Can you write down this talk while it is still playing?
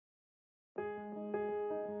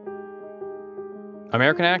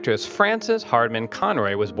American actress Frances Hardman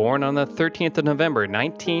Conroy was born on the 13th of November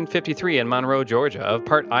 1953 in Monroe, Georgia, of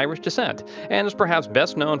part Irish descent, and is perhaps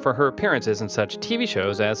best known for her appearances in such TV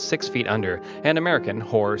shows as 6 Feet Under and American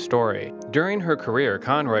Horror Story. During her career,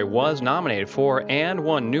 Conroy was nominated for and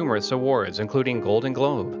won numerous awards, including Golden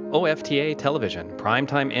Globe, OFTA Television,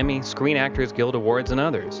 Primetime Emmy, Screen Actors Guild Awards, and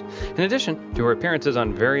others. In addition to her appearances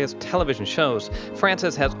on various television shows,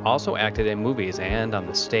 Frances has also acted in movies and on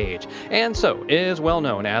the stage, and so is well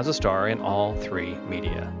known as a star in all three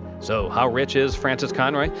media. So how rich is Frances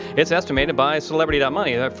Conroy? It's estimated by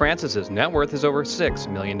Celebrity.money that Frances's net worth is over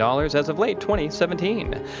 $6 million as of late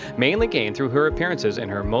 2017, mainly gained through her appearances in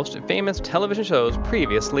her most famous television shows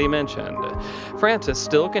previously mentioned. Frances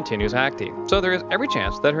still continues acting, so there is every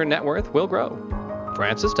chance that her net worth will grow.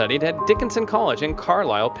 Frances studied at Dickinson College in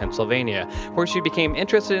Carlisle, Pennsylvania, where she became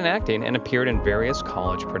interested in acting and appeared in various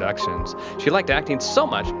college productions. She liked acting so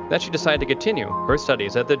much that she decided to continue her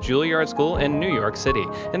studies at the Juilliard School in New York City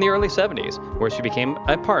in the early 70s, where she became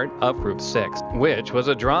a part of Group 6, which was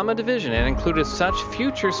a drama division and included such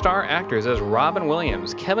future star actors as Robin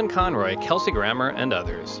Williams, Kevin Conroy, Kelsey Grammer, and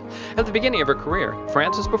others. At the beginning of her career,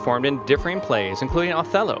 Frances performed in differing plays, including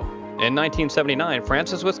Othello. In 1979,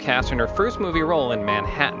 Frances was cast in her first movie role in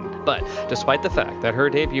Manhattan, but despite the fact that her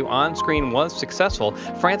debut on screen was successful,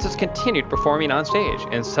 Frances continued performing on stage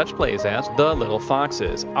in such plays as The Little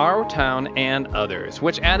Foxes, Our Town, and others,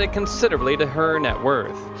 which added considerably to her net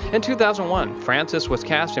worth. In 2001, Frances was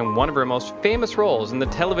cast in one of her most famous roles in the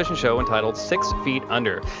television show entitled 6 Feet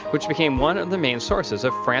Under, which became one of the main sources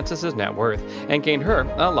of Frances's net worth and gained her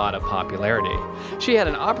a lot of popularity. She had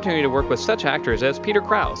an opportunity to work with such actors as Peter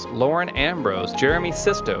Krause, Lauren Ambrose, Jeremy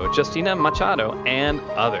Sisto, Justina Machado, and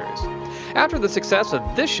others. After the success of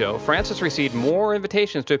this show, Frances received more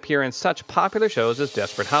invitations to appear in such popular shows as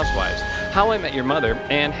Desperate Housewives, How I Met Your Mother,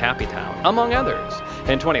 and Happy Town, among others.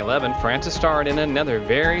 In 2011, Frances starred in another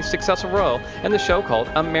very successful role in the show called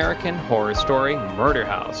American Horror Story Murder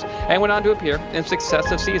House, and went on to appear in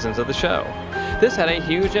successive seasons of the show. This had a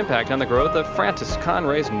huge impact on the growth of Frances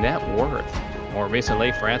Conroy's net worth. More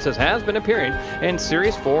recently, Frances has been appearing in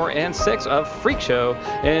Series 4 and 6 of Freak Show.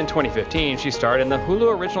 In 2015, she starred in the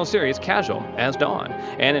Hulu original series Casual as Dawn,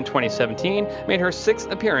 and in 2017 made her 6th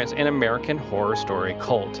appearance in American Horror Story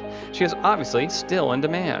Cult. She is obviously still in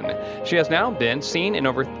demand. She has now been seen in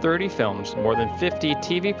over 30 films, more than 50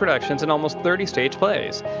 TV productions, and almost 30 stage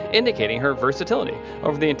plays, indicating her versatility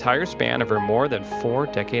over the entire span of her more than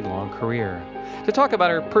 4-decade-long career. To talk about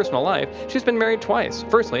her personal life, she's been married twice,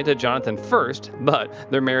 firstly to Jonathan First, but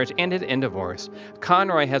their marriage ended in divorce.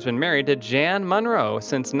 Conroy has been married to Jan Monroe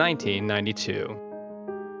since 1992.